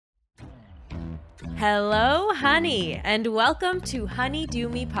Hello, honey, and welcome to Honey Do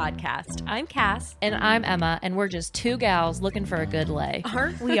Me Podcast. I'm Cass. And I'm Emma, and we're just two gals looking for a good lay.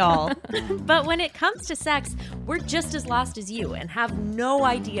 Aren't we all? But when it comes to sex, we're just as lost as you and have no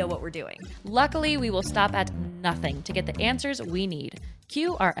idea what we're doing. Luckily, we will stop at nothing to get the answers we need.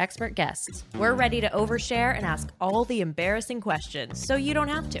 Cue our expert guests. We're ready to overshare and ask all the embarrassing questions so you don't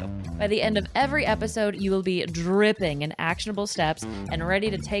have to. By the end of every episode, you will be dripping in actionable steps and ready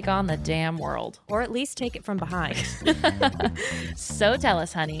to take on the damn world. Or at least take it from behind. So tell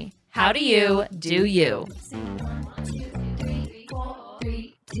us, honey, how do you do you?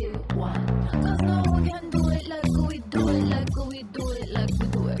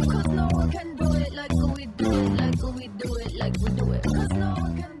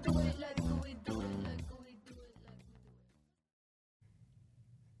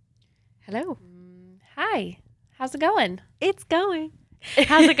 Hello. Hi. How's it going? It's going.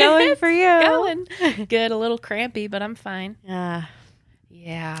 How's it going for you? Going. Good. A little crampy, but I'm fine.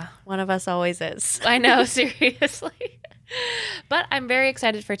 Yeah. One of us always is. I know, seriously. But I'm very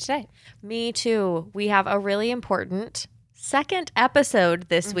excited for today. Me too. We have a really important second episode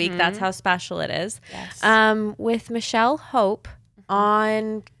this week. That's how special it is. Yes. With Michelle Hope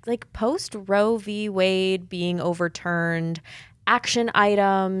on like post Roe v. Wade being overturned, action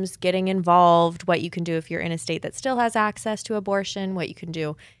items, getting involved, what you can do if you're in a state that still has access to abortion, what you can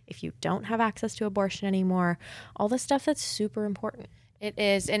do if you don't have access to abortion anymore, all the stuff that's super important. It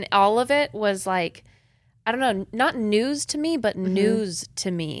is. And all of it was like, I don't know, not news to me, but news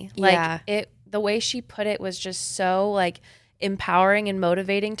to me. Like the way she put it was just so like empowering and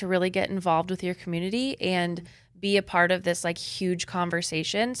motivating to really get involved with your community and be a part of this like huge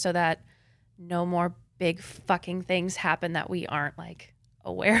conversation so that no more big fucking things happen that we aren't like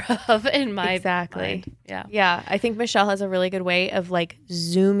aware of in my mind. Yeah. I think Michelle has a really good way of like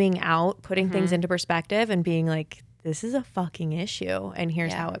zooming out, putting things into perspective and being like, this is a fucking issue and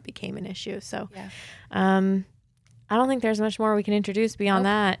here's how it became an issue. So I don't think there's much more we can introduce beyond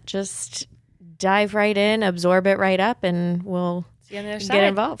that. Just dive right in, absorb it right up, and we'll see you on the other get side.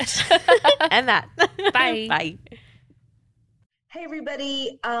 involved. And that. Bye. Bye. Hey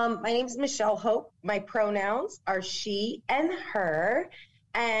everybody, my name is Michelle Hope. My pronouns are she and her,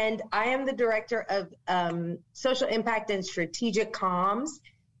 and I am the director of social impact and strategic comms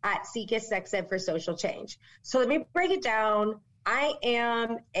at SIECUS Sex Ed for Social Change. So let me break it down. I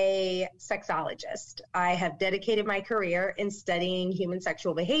am a sexologist. I have dedicated my career in studying human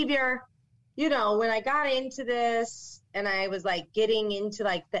sexual behavior. You know, when I got into this and I was like getting into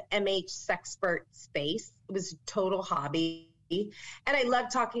like the MH sexpert space, it was a total hobby. And I love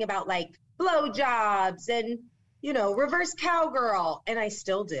talking about like blowjobs and, you know, reverse cowgirl. And I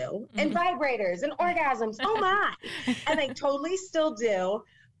still do. And vibrators and orgasms. Oh my. And I totally still do.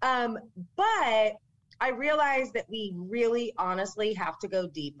 But I realized that we really honestly have to go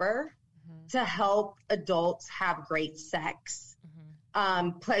deeper to help adults have great sex,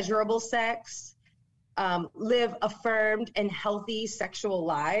 pleasurable sex, live affirmed and healthy sexual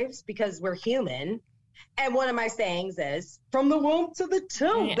lives because we're human. And one of my sayings is, from the womb to the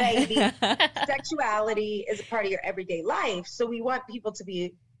tomb, baby. Sexuality is a part of your everyday life. So we want people to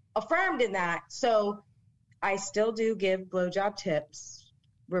be affirmed in that. So I still do give blowjob tips,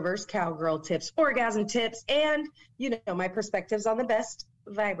 reverse cowgirl tips, orgasm tips, and, you know, my perspectives on the best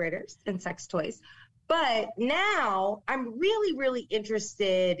vibrators and sex toys. But now I'm really, really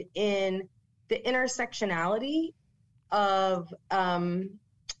interested in the intersectionality of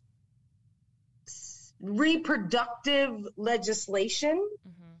reproductive legislation,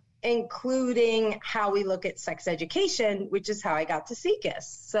 including how we look at sex education, which is how I got to SIECUS.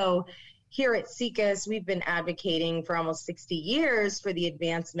 So here at SIECUS, we've been advocating for almost 60 years for the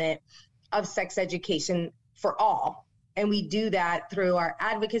advancement of sex education for all. And we do that through our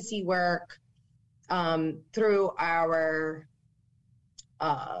advocacy work, through our,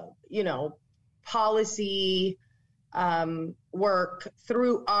 policy work,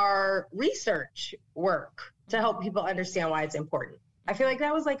 through our research work to help people understand why it's important. I feel like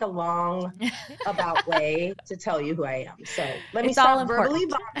that was like a long about way to tell you who I am. So let me stop verbally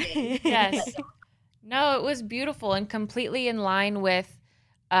vomiting. Yes. No, it was beautiful and completely in line with,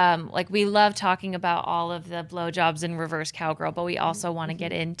 like we love talking about all of the blowjobs and reverse cowgirl, but we also want to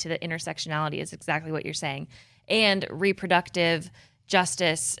get into the intersectionality is exactly what you're saying, and reproductive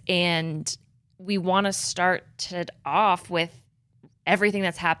justice. And we want to start it off with everything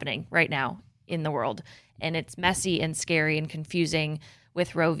that's happening right now in the world. And it's messy and scary and confusing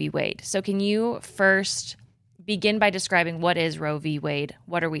with Roe v. Wade. So can you first begin by describing what is Roe v. Wade?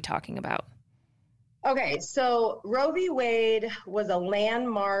 What are we talking about? Okay, so Roe v. Wade was a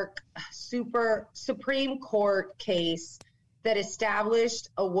landmark Supreme Court case that established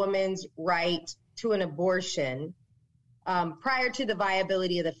a woman's right to an abortion prior to the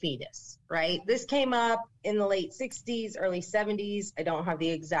viability of the fetus, right? This came up in the late 60s, early 70s. I don't have the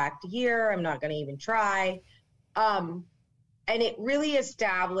exact year. I'm not going to even try. And it really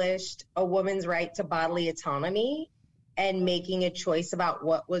established a woman's right to bodily autonomy and making a choice about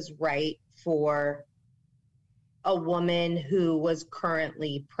what was right for a woman who was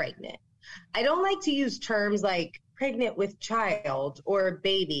currently pregnant. I don't like to use terms like pregnant with child or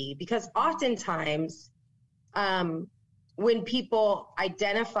baby, because oftentimes when people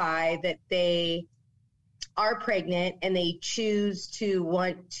identify that they are pregnant and they choose to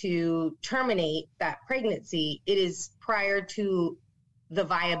want to terminate that pregnancy, it is prior to the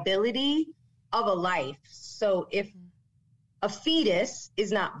viability of a life. So if a fetus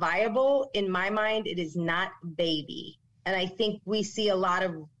is not viable, in my mind, it is not baby. And I think we see a lot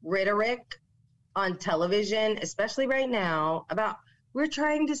of rhetoric on television, especially right now, about we're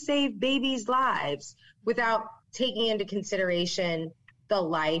trying to save babies' lives without taking into consideration the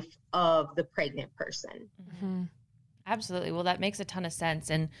life of the pregnant person. Mm-hmm. Absolutely. Well, that makes a ton of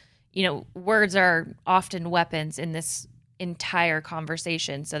sense. And, you know, words are often weapons in this entire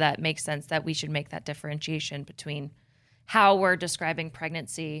conversation. So that makes sense that we should make that differentiation between how we're describing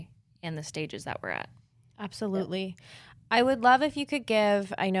pregnancy and the stages that we're at. Absolutely. Yep. I would love if you could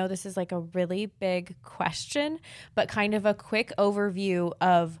give, I know this is like a really big question, but kind of a quick overview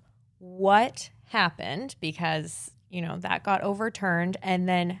of what happened, because, you know, that got overturned, and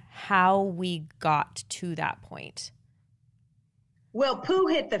then how we got to that point. Well, poo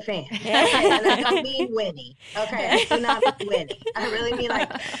hit the fan. And I don't mean Winnie. Okay, I do not mean Winnie. I really mean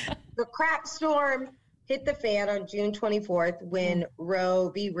like the crap storm hit the fan on June 24th when Roe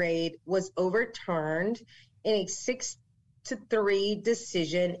v. Wade was overturned in a 6-3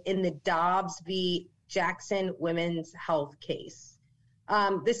 decision in the Dobbs v. Jackson Women's Health case.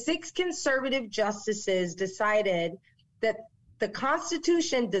 The 6 conservative justices decided that the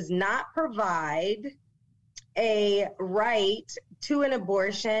Constitution does not provide a right to an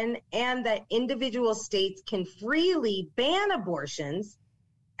abortion and that individual states can freely ban abortions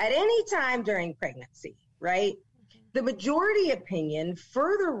at any time during pregnancy, right? The majority opinion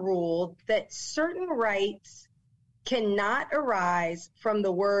further ruled that certain rights cannot arise from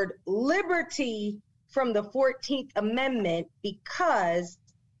the word liberty from the 14th Amendment because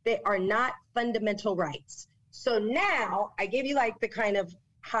they are not fundamental rights. So now I gave you like the kind of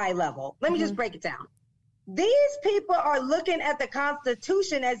high level. Let me just break it down. These people are looking at the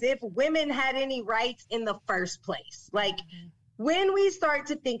Constitution as if women had any rights in the first place. Like, when we start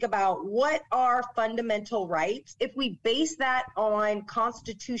to think about what are fundamental rights, if we base that on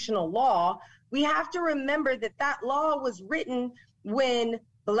constitutional law, we have to remember that that law was written when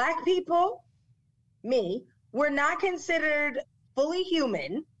Black people, me, were not considered fully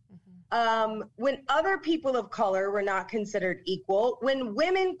human, when other people of color were not considered equal, when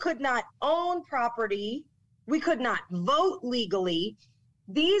women could not own property, we could not vote legally.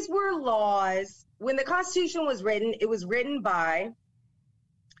 These were laws. When the Constitution was written, it was written by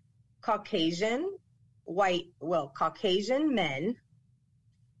Caucasian men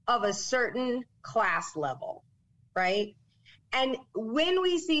of a certain class level, right? And when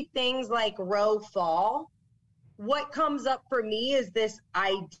we see things like Roe fall, what comes up for me is this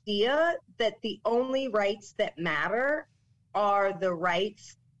idea that the only rights that matter are the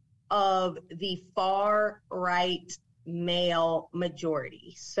rights of the far right male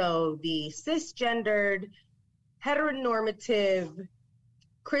majority. So the cisgendered, heteronormative,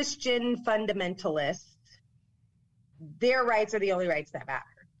 Christian fundamentalists, their rights are the only rights that matter.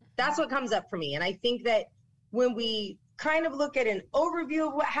 That's what comes up for me. And I think that when we kind of look at an overview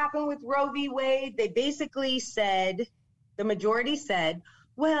of what happened with Roe v. Wade, they basically said, the majority said,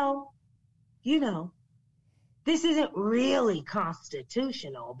 well, you know, this isn't really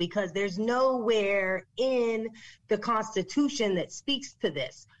constitutional because there's nowhere in the Constitution that speaks to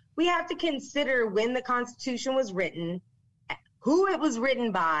this. We have to consider when the Constitution was written, who it was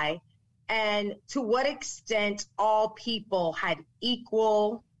written by, and to what extent all people had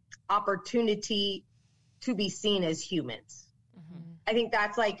equal opportunity to be seen as humans. I think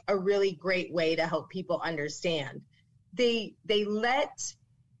that's like a really great way to help people understand. They let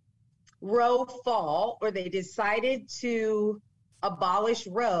Roe fall, or they decided to abolish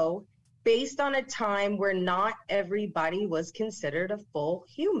Roe based on a time where not everybody was considered a full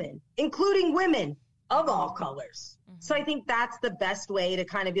human, including women of all colors. So I think that's the best way to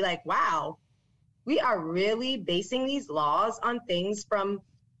kind of be like, wow, we are really basing these laws on things from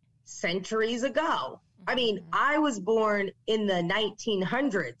centuries ago. I mean, I was born in the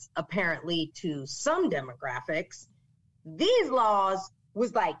 1900s, apparently, to some demographics. These laws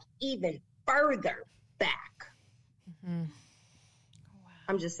was like even further back. Mm-hmm. Wow.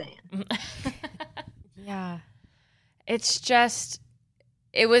 I'm just saying. Yeah. It's just,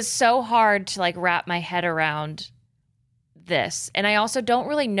 it was so hard to like wrap my head around this. And I also don't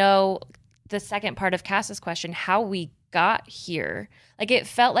really know the second part of Cass's question, how we got here. Like, it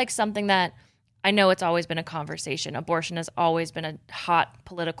felt like something that, I know it's always been a conversation. Abortion has always been a hot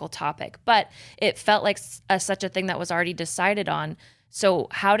political topic, but it felt like such a thing that was already decided on. So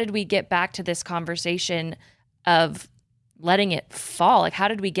how did we get back to this conversation of letting it fall? Like, how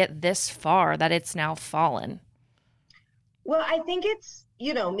did we get this far that it's now fallen? Well, I think it's,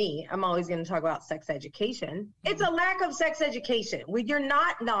 you know, me, I'm always going to talk about sex education. It's a lack of sex education. When you're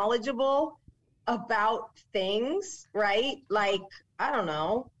not knowledgeable about things, right? Like, I don't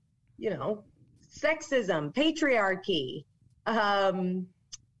know, you know, sexism, patriarchy, the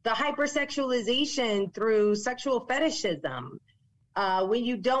hypersexualization through sexual fetishism, when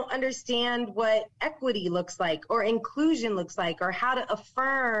you don't understand what equity looks like or inclusion looks like, or how to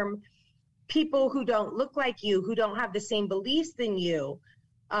affirm people who don't look like you, who don't have the same beliefs than you.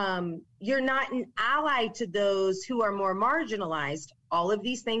 You're not an ally to those who are more marginalized. All of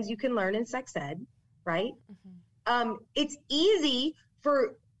these things you can learn in sex ed, right? Mm-hmm. It's easy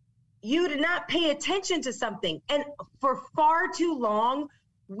for you to not pay attention to something. And for far too long,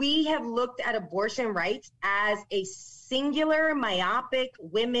 we have looked at abortion rights as a singular, myopic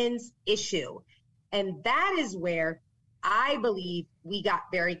women's issue. And that is where I believe we got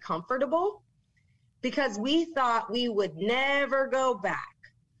very comfortable, because we thought we would never go back.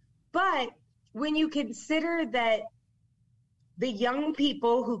 But when you consider that the young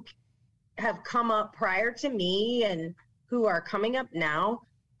people who have come up prior to me and who are coming up now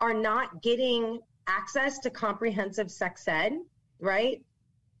are not getting access to comprehensive sex ed, right?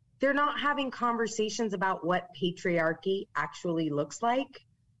 They're not having conversations about what patriarchy actually looks like.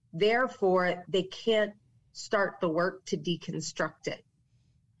 Therefore, they can't start the work to deconstruct it.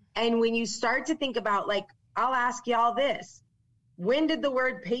 And when you start to think about, like, I'll ask y'all this. When did the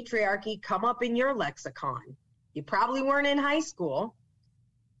word patriarchy come up in your lexicon? You probably weren't in high school,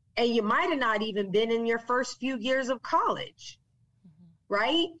 and you might have not even been in your first few years of college,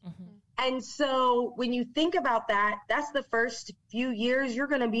 right? Mm-hmm. And so when you think about that, that's the first few years you're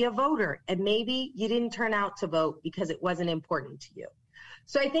going to be a voter. And maybe you didn't turn out to vote because it wasn't important to you.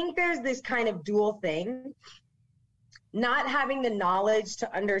 So I think there's this kind of dual thing, not having the knowledge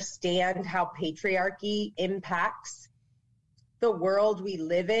to understand how patriarchy impacts the world we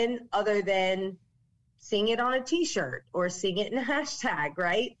live in, other than seeing it on a t-shirt or seeing it in a hashtag,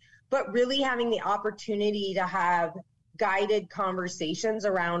 right? But really having the opportunity to have guided conversations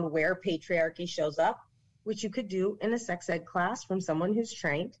around where patriarchy shows up, which you could do in a sex ed class from someone who's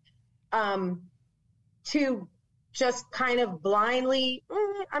trained, to just kind of blindly,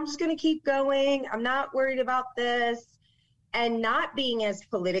 I'm just going to keep going. I'm not worried about this, and not being as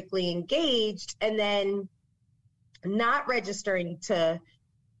politically engaged, and then not registering to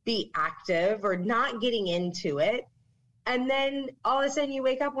be active or not getting into it. And then all of a sudden you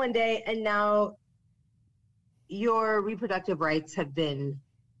wake up one day and now your reproductive rights have been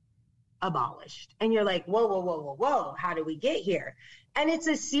abolished. And you're like, whoa, whoa, whoa, whoa, whoa, how did we get here? And it's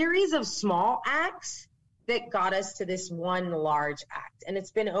a series of small acts that got us to this one large act. And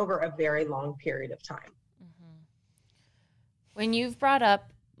it's been over a very long period of time. Mm-hmm. When you've brought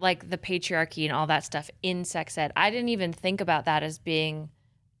up like the patriarchy and all that stuff in sex ed, I didn't even think about that as being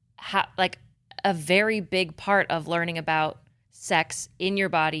like a very big part of learning about sex in your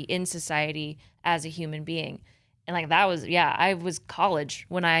body, in society, as a human being. And like that was, I was college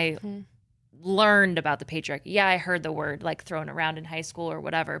when I learned about the patriarchy. Yeah, I heard the word like thrown around in high school or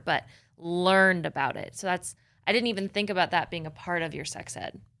whatever, but learned about it. So I didn't even think about that being a part of your sex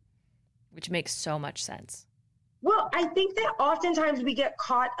ed, which makes so much sense. Well, I think that oftentimes we get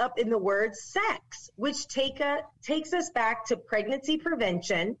caught up in the word sex, which takes us back to pregnancy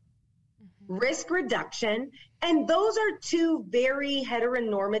prevention, risk reduction, and those are two very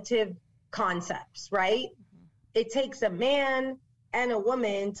heteronormative concepts, right? It takes a man and a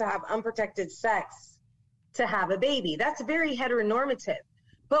woman to have unprotected sex to have a baby. That's very heteronormative.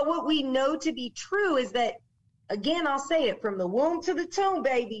 But what we know to be true is that, again, I'll say it, from the womb to the tomb,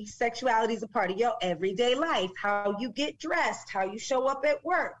 baby, sexuality is a part of your everyday life, how you get dressed, how you show up at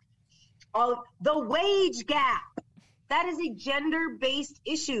work. The wage gap, that is a gender-based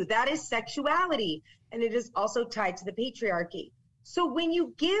issue. That is sexuality, and it is also tied to the patriarchy. So when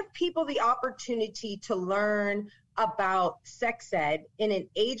you give people the opportunity to learn about sex ed in an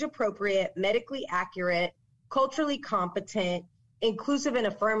age-appropriate, medically accurate, culturally competent, inclusive and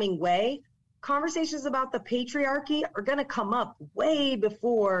affirming way, conversations about the patriarchy are going to come up way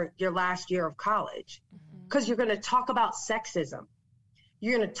before your last year of college, because you're going to talk about sexism.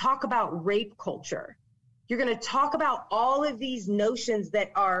 You're going to talk about rape culture. You're going to talk about all of these notions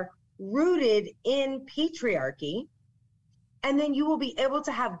that are rooted in patriarchy. And then you will be able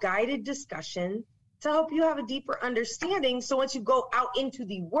to have guided discussion to help you have a deeper understanding. So once you go out into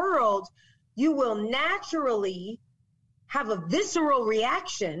the world, you will naturally have a visceral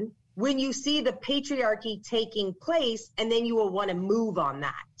reaction when you see the patriarchy taking place, and then you will want to move on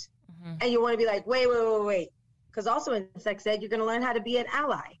that. Mm-hmm. And you want to be like, wait. Because also in sex ed, you're going to learn how to be an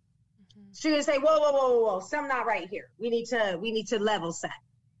ally. Mm-hmm. So you're going to say, whoa, something not right here. We need to level set,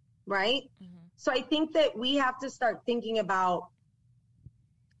 right? Mm-hmm. So I think that we have to start thinking about,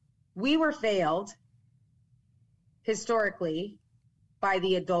 we were failed historically by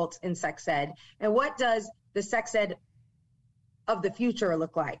the adults in sex ed. And what does the sex ed of the future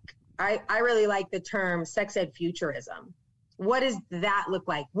look like? I really like the term sex ed futurism. What does that look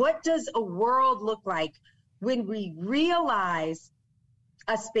like? What does a world look like when we realize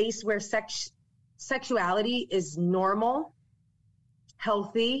a space where sexuality is normal,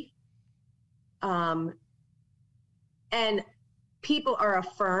 healthy, and people are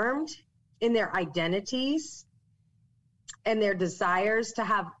affirmed in their identities and their desires to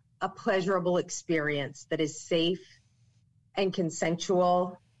have a pleasurable experience that is safe and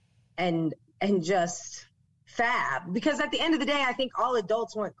consensual and just fab? Because at the end of the day, I think all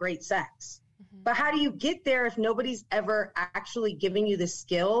adults want great sex. Mm-hmm. But how do you get there if nobody's ever actually giving you the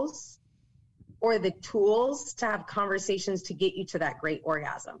skills or the tools to have conversations to get you to that great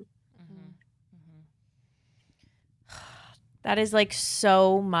orgasm? Mm-hmm. Mm-hmm. That is like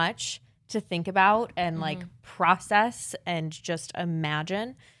so much to think about and like process and just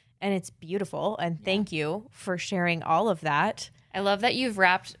imagine. And it's beautiful. And thank you for sharing all of that. I love that you've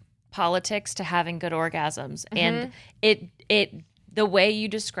wrapped politics to having good orgasms. Mm-hmm. And the way you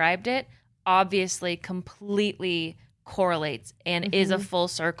described it obviously completely correlates and is a full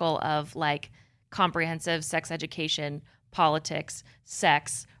circle of like comprehensive sex education, politics,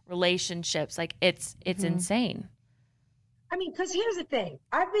 sex, relationships. Like it's insane. I mean, because here's the thing.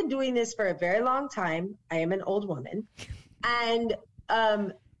 I've been doing this for a very long time. I am an old woman. And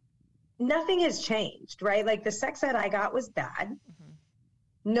nothing has changed, right? Like the sex ed I got was bad. Mm-hmm.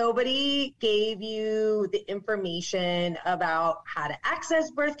 Nobody gave you the information about how to access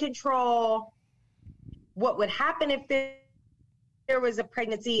birth control, what would happen if there was a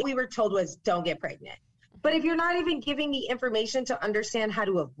pregnancy. What we were told was don't get pregnant. But if you're not even giving me information to understand how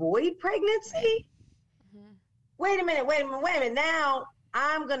to avoid pregnancy, wait a minute. Now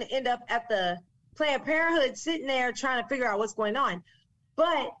I'm going to end up at the Planned Parenthood sitting there trying to figure out what's going on.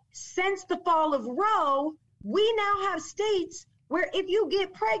 But since the fall of Roe, we now have states where if you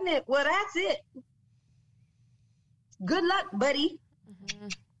get pregnant, well, that's it. Good luck, buddy. Mm-hmm.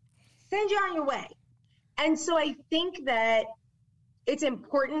 Send you on your way. And so I think that it's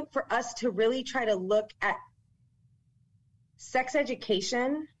important for us to really try to look at sex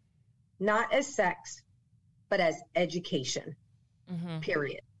education, not as sex, but as education,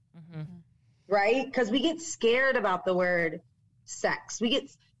 period. Mm-hmm. Right? Because we get scared about the word sex. Even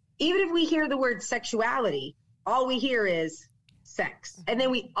if we hear the word sexuality, all we hear is sex. And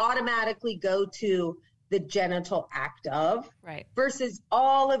then we automatically go to the genital act of, right, versus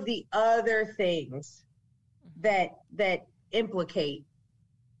all of the other things that implicate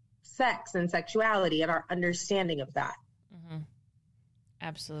sex and sexuality and our understanding of that. Mm-hmm.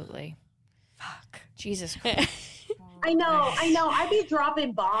 Absolutely. Fuck. Jesus Christ. I know. I'd be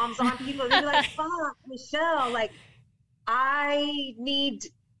dropping bombs on people. They'd be like, fuck, Michelle, like, I need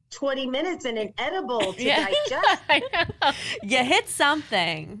 20 minutes and an edible to digest. I know. You hit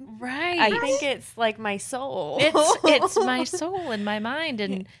something. Right. I think it's like my soul. It's my soul and my mind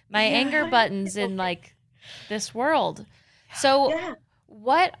and my anger buttons in like this world. So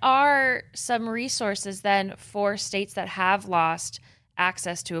what are some resources then for states that have lost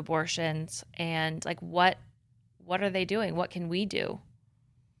access to abortions, and like what are they doing? What can we do?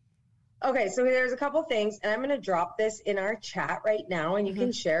 Okay, so there's a couple things, and I'm going to drop this in our chat right now, and you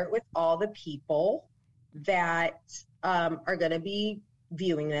can share it with all the people that are going to be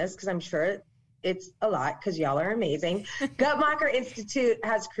viewing this, because I'm sure it's a lot, because y'all are amazing. Guttmacher Institute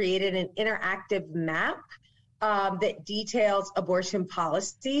has created an interactive map that details abortion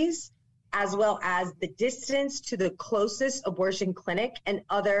policies, as well as the distance to the closest abortion clinic and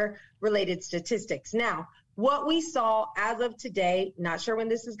other related statistics. Now, what we saw as of today, not sure when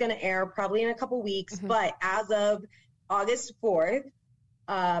this is going to air, probably in a couple weeks, but as of August 4th,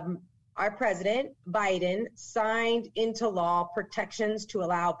 our president, Biden, signed into law protections to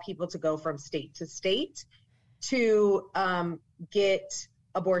allow people to go from state to state to get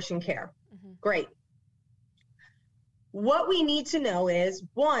abortion care. Great. What we need to know is,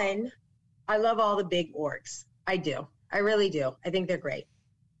 one, I love all the big orgs. I do. I really do. I think they're great.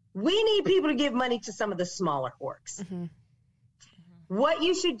 We need people to give money to some of the smaller orgs. What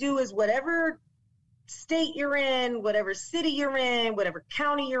you should do is whatever state you're in, whatever city you're in, whatever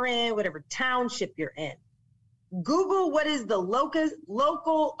county you're in, whatever township you're in, Google what is the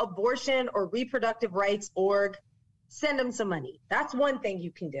local abortion or reproductive rights org, send them some money. That's one thing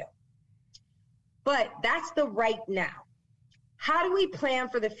you can do. But that's the right now. How do we plan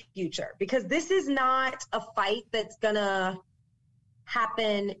for the future? Because this is not a fight that's going to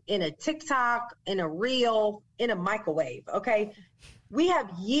happen in a TikTok, in a reel, in a microwave, okay? We have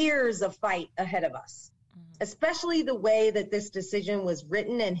years of fight ahead of us, especially the way that this decision was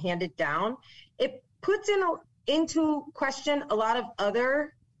written and handed down. It puts into question a lot of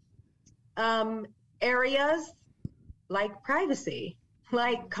other areas like privacy,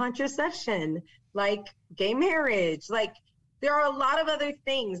 like contraception, like gay marriage, like there are a lot of other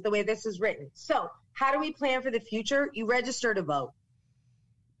things the way this is written. So how do we plan for the future? You register to vote.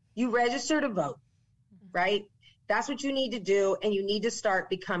 You register to vote, right? That's what you need to do. And you need to start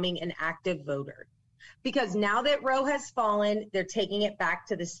becoming an active voter. Because now that Roe has fallen, they're taking it back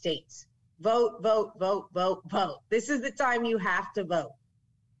to the states. Vote, vote, vote, vote, vote. This is the time you have to vote.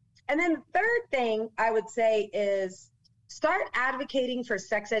 And then the third thing I would say is start advocating for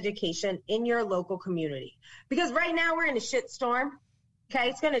sex education in your local community. Because right now we're in a shitstorm. Okay,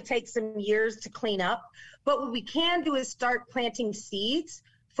 it's going to take some years to clean up. But what we can do is start planting seeds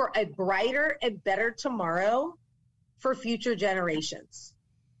for a brighter and better tomorrow for future generations.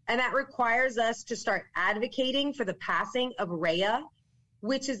 And that requires us to start advocating for the passing of REIA,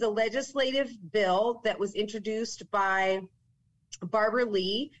 which is a legislative bill that was introduced by Barbara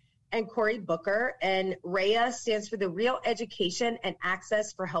Lee and Cory Booker, and REIA stands for the Real Education and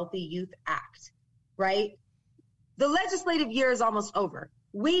Access for Healthy Youth Act, right? The legislative year is almost over.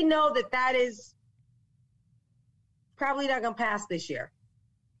 We know that that is probably not going to pass this year.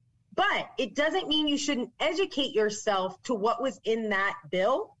 But it doesn't mean you shouldn't educate yourself to what was in that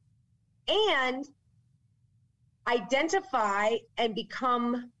bill and identify and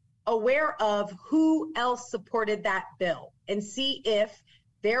become aware of who else supported that bill and see if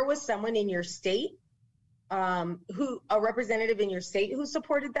there was someone in your state, a representative in your state who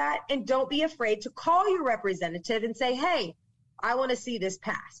supported that. And don't be afraid to call your representative and say, hey, I want to see this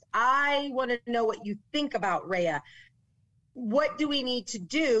passed. I want to know what you think about REIA. What do we need to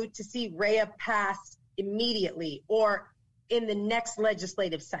do to see REIA passed immediately or in the next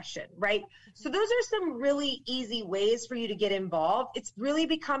legislative session, right? So those are some really easy ways for you to get involved. It's really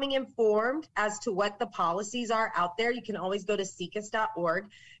becoming informed as to what the policies are out there. You can always go to SIECUS.org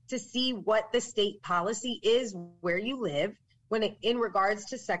to see what the state policy is where you live in regards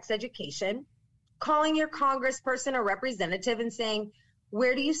to sex education. Calling your congressperson or representative and saying,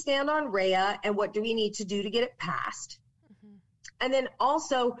 where do you stand on REIA and what do we need to do to get it passed? And then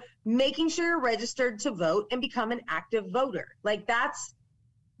also making sure you're registered to vote and become an active voter. Like that's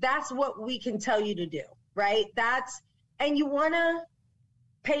what we can tell you to do, right? And you want to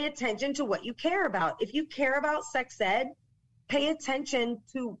pay attention to what you care about. If you care about sex ed, pay attention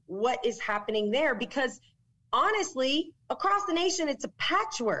to what is happening there, because honestly, across the nation, it's a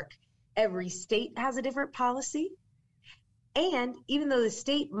patchwork. Every state has a different policy. And even though the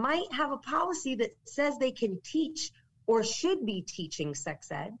state might have a policy that says they can teach or should be teaching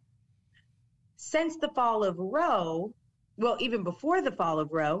sex ed, since the fall of Roe, well, even before the fall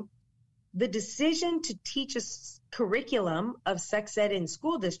of Roe, the decision to teach a curriculum of sex ed in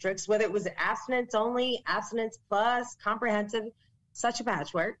school districts, whether it was abstinence only, abstinence plus, comprehensive, such a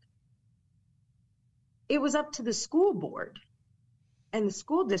patchwork, it was up to the school board and the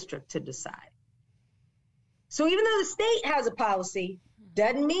school district to decide. So even though the state has a policy,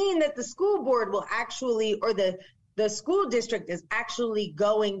 doesn't mean that the school board will actually, or the school district is actually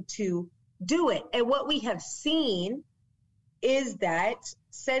going to do it. And what we have seen is that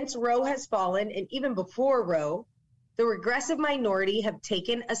since Roe has fallen, and even before Roe, the regressive minority have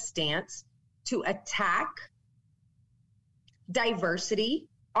taken a stance to attack diversity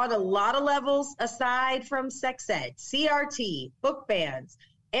on a lot of levels aside from sex ed, CRT, book bans,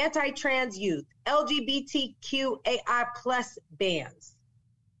 anti-trans youth, LGBTQAI plus bans.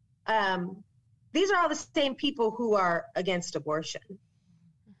 These are all the same people who are against abortion.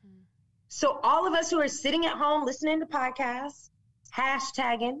 So all of us who are sitting at home listening to podcasts,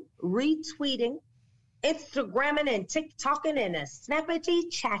 hashtagging, retweeting, Instagramming and TikToking and a snappity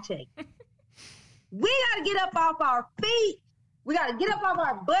chatting. We got to get up off our feet. We got to get up off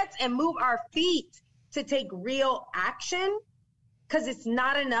our butts and move our feet to take real action, because it's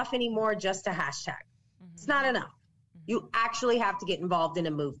not enough anymore just to hashtag. It's not enough. You actually have to get involved in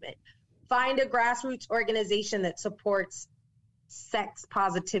a movement. Find a grassroots organization that supports sex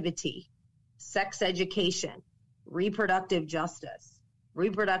positivity, sex education, reproductive justice,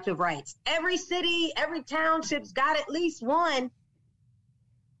 reproductive rights. Every city, every township's got at least one.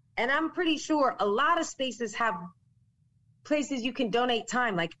 And I'm pretty sure a lot of spaces have places you can donate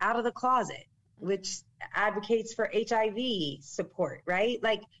time, like Out of the Closet, which advocates for HIV support, right?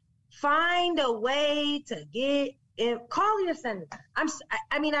 Like, find a way to get in. Call your senator.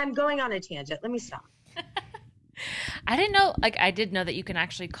 I'm going on a tangent. Let me stop. I didn't know, I did know that you can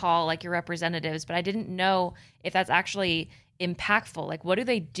actually call like your representatives, but I didn't know if that's actually impactful. Like, what do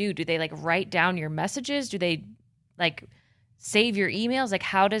they do? Do they like write down your messages? Do they like save your emails? Like,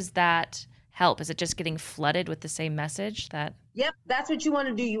 how does that help? Is it just getting flooded with the same message that? Yep. That's what you want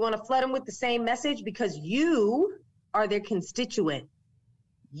to do. You want to flood them with the same message because you are their constituent.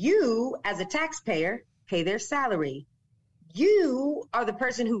 You, as a taxpayer, pay their salary. You are the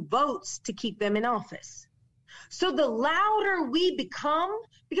person who votes to keep them in office. So the louder we become,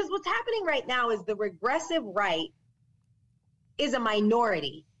 because what's happening right now is the regressive right is a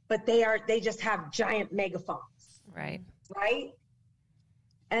minority, but they just have giant megaphones. Right. Right?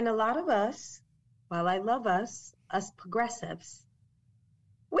 And a lot of us, while I love us progressives,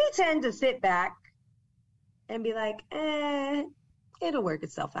 we tend to sit back and be like, it'll work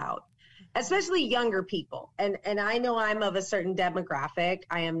itself out. Especially younger people. And I know I'm of a certain demographic.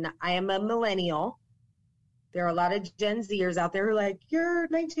 I am a millennial. There are a lot of Gen Zers out there who are like, you're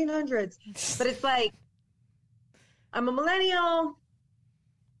 1900s. But it's like, I'm a millennial.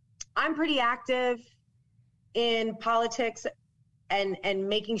 I'm pretty active in politics and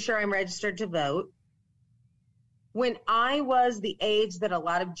making sure I'm registered to vote. When I was the age that a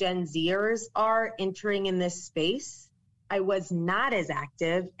lot of Gen Zers are entering in this space, I was not as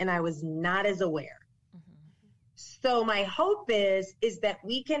active and I was not as aware. So my hope is that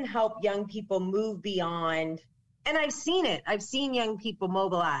we can help young people move beyond, and I've seen it. I've seen young people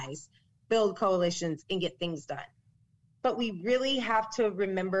mobilize, build coalitions, and get things done. But we really have to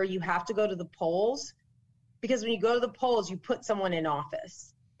remember you have to go to the polls, because when you go to the polls, you put someone in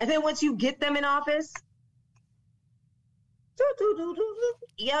office. And then once you get them in office,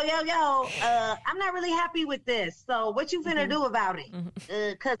 I'm not really happy with this. So what you finna do about it?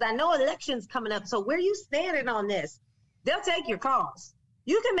 Because I know elections coming up. So where you standing on this? They'll take your calls.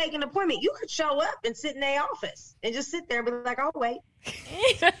 You can make an appointment. You could show up and sit in their office and just sit there and be like, I'll wait.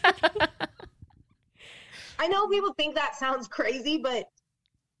 I know people think that sounds crazy, but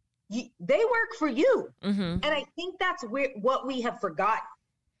they work for you. And I think that's what we have forgotten.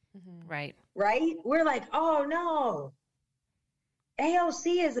 Right. Right? We're like, oh no,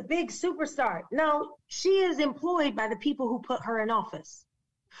 AOC is a big superstar. No, she is employed by the people who put her in office.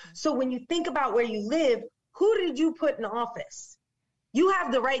 So when you think about where you live, who did you put in office? You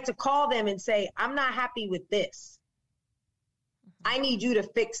have the right to call them and say, I'm not happy with this. I need you to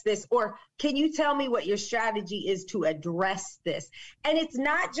fix this. Or can you tell me what your strategy is to address this? And it's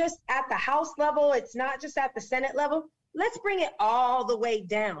not just at the House level. It's not just at the Senate level. Let's bring it all the way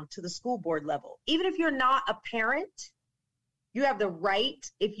down to the school board level. Even if you're not a parent, you have the right,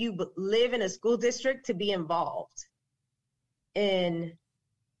 if you live in a school district, to be involved. And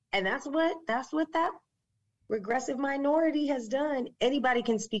that's what that regressive minority has done. Anybody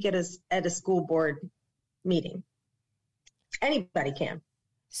can speak at a school board meeting. Anybody can.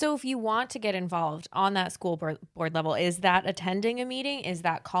 So if you want to get involved on that school board level, is that attending a meeting? Is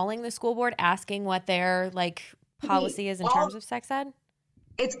that calling the school board, asking what their policy is in terms of sex ed?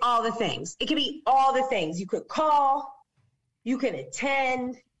 It's all the things. It can be all the things. You could call, you can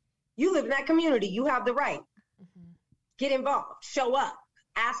attend. You live in that community. You have the right. Get involved, show up,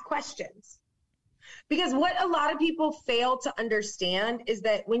 ask questions. Because what a lot of people fail to understand is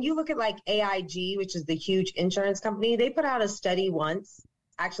that when you look at AIG, which is the huge insurance company, they put out a study once,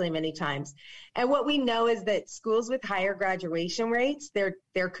 actually many times. And what we know is that schools with higher graduation rates,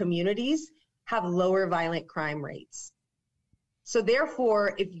 their communities have lower violent crime rates. So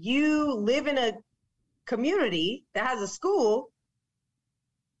therefore, if you live in a community that has a school,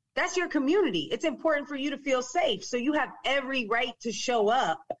 that's your community. It's important for you to feel safe. So you have every right to show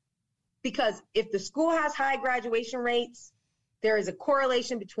up. Because if the school has high graduation rates, there is a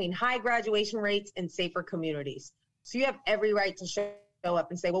correlation between high graduation rates and safer communities. So you have every right to show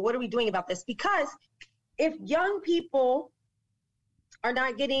up and say, well, what are we doing about this? Because if young people are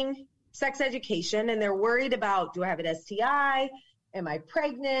not getting sex education and they're worried about, do I have an STI? Am I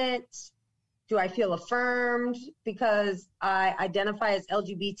pregnant? Do I feel affirmed because I identify as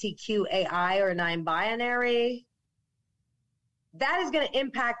LGBTQAI or non-binary? That is going to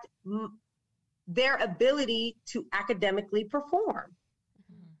impact their ability to academically perform,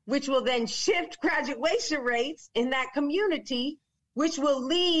 which will then shift graduation rates in that community, which will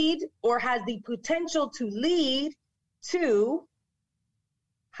lead or has the potential to lead to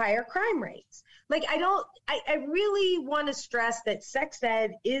higher crime rates. Like, I really want to stress that sex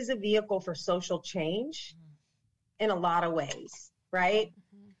ed is a vehicle for social change in a lot of ways, right?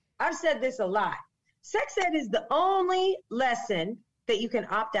 I've said this a lot. Sex ed is the only lesson that you can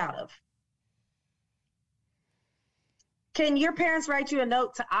opt out of. Can your parents write you a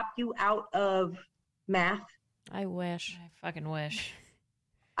note to opt you out of math? I wish. I fucking wish.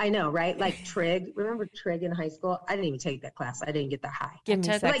 I know, right? Like trig. Remember trig in high school? I didn't even take that class. I didn't get that high. Give me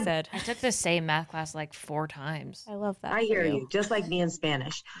sex ed. I took the same math class like 4 times. I love that. I hear you, just like me in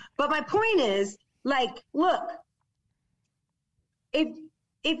Spanish. But my point is, like, look, if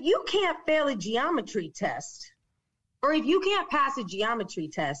you can't fail a geometry test, or if you can't pass a geometry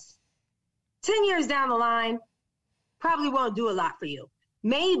test, 10 years down the line, probably won't do a lot for you.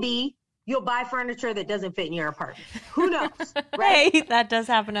 Maybe you'll buy furniture that doesn't fit in your apartment. Who knows, right? Hey, that does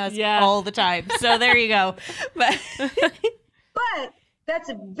happen to us all the time. So there you go. But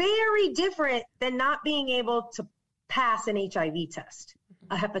that's very different than not being able to pass an HIV test,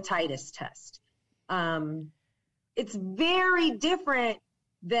 a hepatitis test. It's very different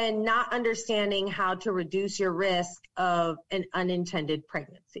than not understanding how to reduce your risk of an unintended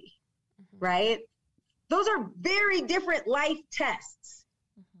pregnancy, right? Those are very different life tests.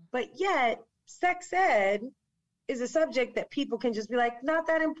 But yet, sex ed is a subject that people can just be like, not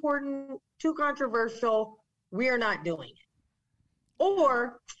that important, too controversial, we're not doing it.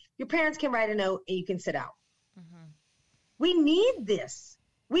 Or your parents can write a note and you can sit out. We need this.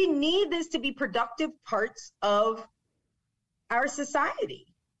 We need this to be productive parts of our society.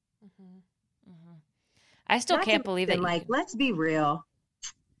 I still can't believe it. Like, let's be real.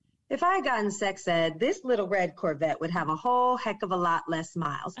 If I had gotten sex ed, this little red Corvette would have a whole heck of a lot less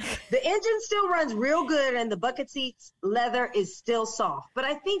miles. The engine still runs real good and the bucket seats leather is still soft. But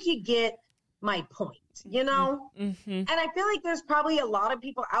I think you get my point, you know? And I feel like there's probably a lot of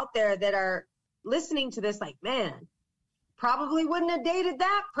people out there that are listening to this like, man, probably wouldn't have dated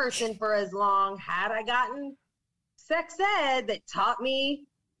that person for as long had I gotten sex ed that taught me,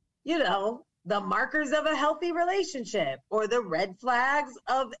 you know, the markers of a healthy relationship or the red flags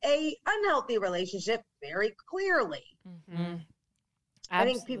of a unhealthy relationship very clearly. I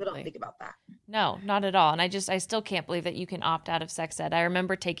think people don't think about that. No, not at all. And I still can't believe that you can opt out of sex ed. I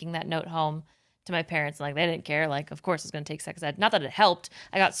remember taking that note home to my parents. Like, they didn't care. Like, of course I was going to take sex ed. Not that it helped.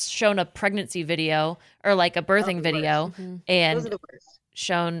 I got shown a pregnancy video or like a birthing video and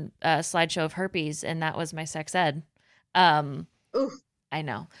shown a slideshow of herpes. And that was my sex ed. I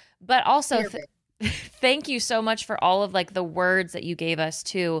know. But also, thank you so much for all of like the words that you gave us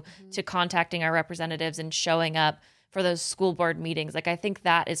to contacting our representatives and showing up for those school board meetings. Like, I think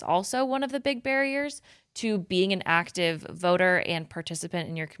that is also one of the big barriers to being an active voter and participant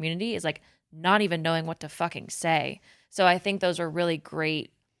in your community is like not even knowing what to fucking say. So I think those are really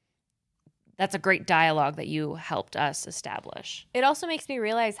great. That's a great dialogue that you helped us establish. It also makes me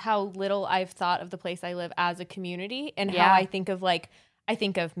realize how little I've thought of the place I live as a community and how I think of like, I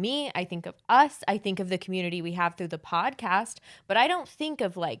think of me, I think of us, I think of the community we have through the podcast, but I don't think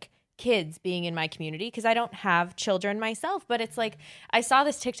of like kids being in my community because I don't have children myself. But it's like, I saw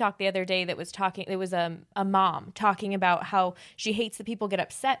this TikTok the other day that was talking, it was a mom talking about how she hates that people get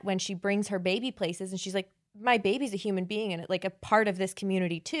upset when she brings her baby places. And she's like, my baby's a human being and like a part of this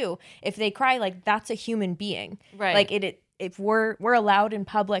community too. If they cry, like that's a human being. Right. Like if we're allowed in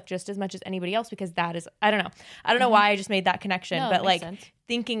public just as much as anybody else, because that is, I don't know why I just made that connection, but like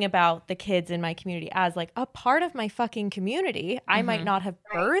thinking about the kids in my community as like a part of my fucking community, I might not have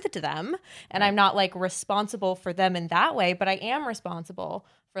birthed them and I'm not like responsible for them in that way, but I am responsible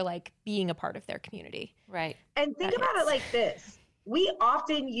for like being a part of their community. Right. And think about it like this. We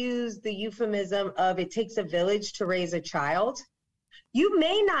often use the euphemism of it takes a village to raise a child. You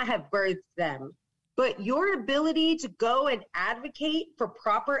may not have birthed them, but your ability to go and advocate for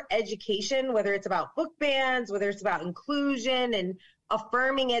proper education, whether it's about book bans, whether it's about inclusion and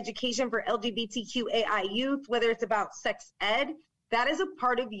affirming education for LGBTQAI youth, whether it's about sex ed, that is a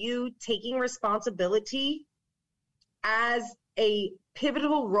part of you taking responsibility as a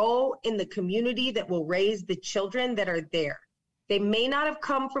pivotal role in the community that will raise the children that are there. They may not have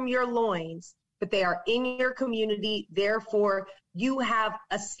come from your loins, but they are in your community. Therefore, you have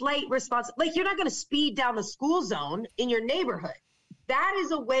a slight responsibility. Like, you're not going to speed down the school zone in your neighborhood. That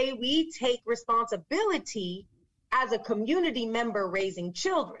is a way we take responsibility as a community member raising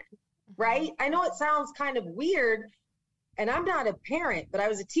children, right? I know it sounds kind of weird, and I'm not a parent, but I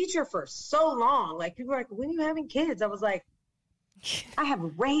was a teacher for so long. Like, people were like, when are you having kids? I was like, I have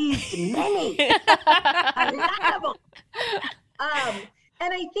raised many. A lot of them.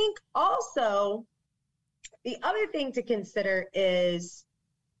 And I think also the other thing to consider is,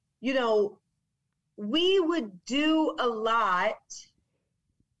 you know, we would do a lot.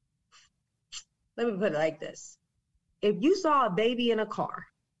 Let me put it like this. If you saw a baby in a car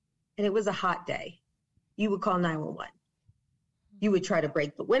and it was a hot day, you would call 911. You would try to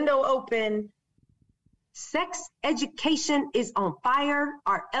break the window open. Sex education is on fire.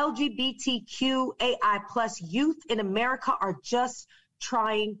 Our LGBTQAI plus youth in America are just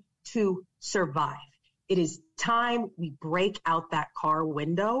trying to survive. It is time we break out that car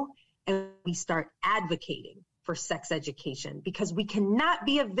window and we start advocating for sex education, because we cannot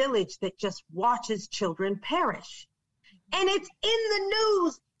be a village that just watches children perish. And it's in the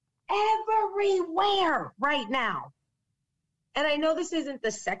news everywhere right now. And I know this isn't the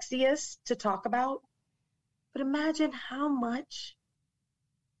sexiest to talk about, but imagine how much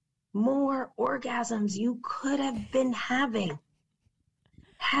more orgasms you could have been having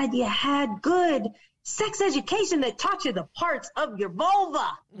had you had good sex education that taught you the parts of your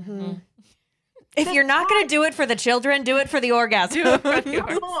vulva. Mm-hmm. If you're not going to do it for the children, do it for the orgasm. Come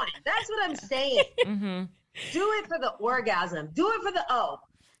on. That's what I'm saying. Mm-hmm. Do it for the orgasm. Do it for the O.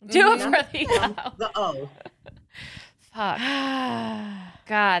 Do it for the O. Fuck.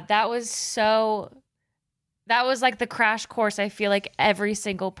 God, that was like the crash course. I feel like every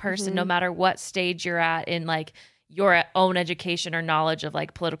single person, no matter what stage you're at in like your own education or knowledge of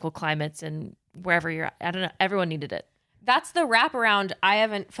like political climates and wherever you're at, I don't know, everyone needed it. That's the wraparound I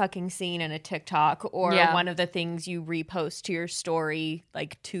haven't fucking seen in a TikTok or one of the things you repost to your story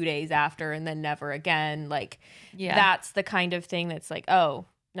like 2 days after and then never again. Like, that's the kind of thing that's like, oh,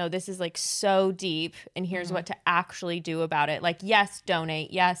 no, this is like so deep and here's what to actually do about it. Like, yes,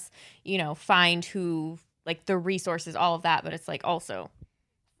 donate. Yes, you know, find who, like the resources, all of that. But it's like also,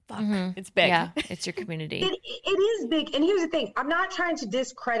 fuck, it's big. Yeah, it's your community. It is big. And here's the thing. I'm not trying to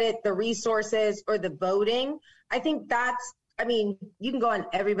discredit the resources or the voting. I think you can go on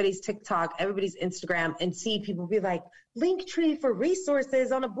everybody's TikTok, everybody's Instagram and see people be like, Linktree for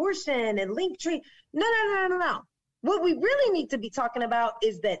resources on abortion and Linktree. No. What we really need to be talking about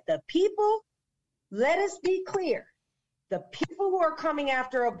is that the people, let us be clear, the people who are coming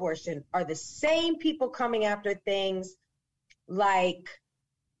after abortion are the same people coming after things like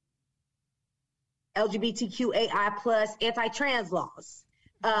LGBTQAI plus anti-trans laws.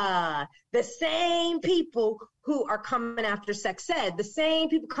 The same people who are coming after sex ed, the same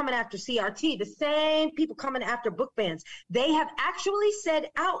people coming after CRT, the same people coming after book bans. They have actually said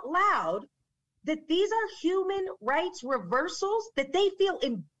out loud that these are human rights reversals that they feel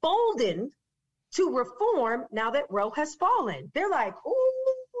emboldened to reform now that Roe has fallen. They're like,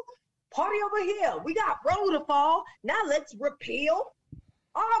 ooh, party over here. We got Roe to fall. Now let's repeal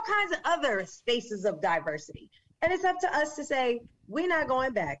all kinds of other spaces of diversity. And it's up to us to say, we're not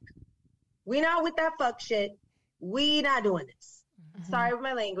going back. We're not with that fuck shit. We not doing this. Sorry for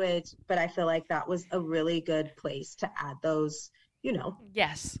my language, but I feel like that was a really good place to add those,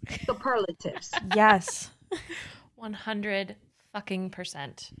 yes, superlatives. Yes. 100% fucking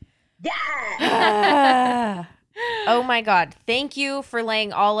 %. Yeah. Oh my God. Thank you for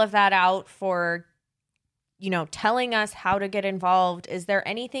laying all of that out, for, telling us how to get involved. Is there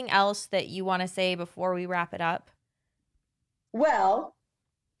anything else that you want to say before we wrap it up? Well,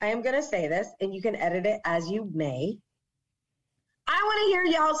 I am going to say this, and you can edit it as you may. I want to hear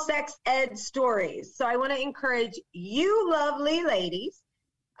y'all's sex ed stories. So I want to encourage you lovely ladies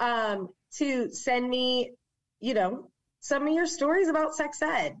to send me, some of your stories about sex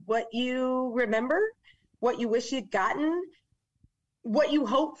ed, what you remember, what you wish you'd gotten, what you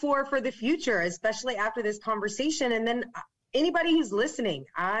hope for the future, especially after this conversation. And then anybody who's listening,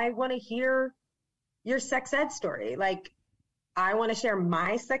 I want to hear your sex ed story. Like, I want to share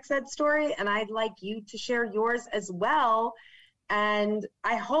my sex ed story, and I'd like you to share yours as well. And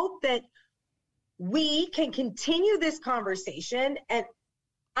I hope that we can continue this conversation. And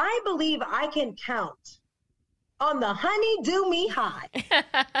I believe I can count on the honey do me high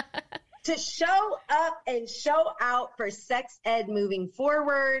to show up and show out for sex ed moving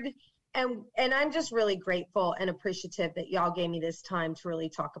forward. And I'm just really grateful and appreciative that y'all gave me this time to really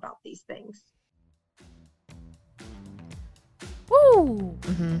talk about these things. Woo!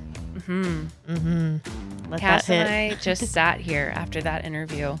 Cass and I just sat here after that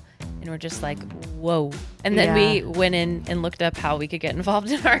interview and we're just like, whoa. And then we went in and looked up how we could get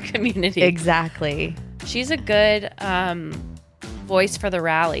involved in our community. Exactly. She's a good voice for the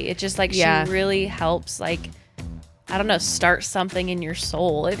rally. It just like she really helps, like, I don't know, start something in your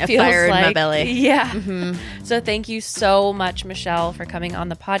soul. It feels fire like in my belly. Yeah. So thank you so much, Michelle, for coming on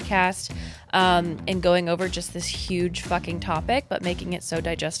the podcast and going over just this huge fucking topic, but making it so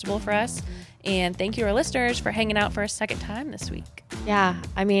digestible for us. And thank you, our listeners, for hanging out for a second time this week. Yeah.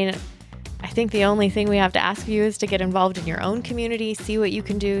 I mean, I think the only thing we have to ask of you is to get involved in your own community, see what you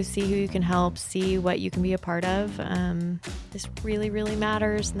can do, see who you can help, see what you can be a part of. This really, really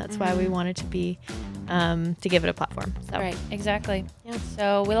matters. And that's why we wanted to be, to give it a platform. So. Right. Exactly. Yeah.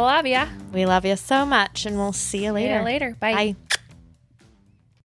 So we love ya. We love you so much, and we'll see you later. See you later. Bye. Bye.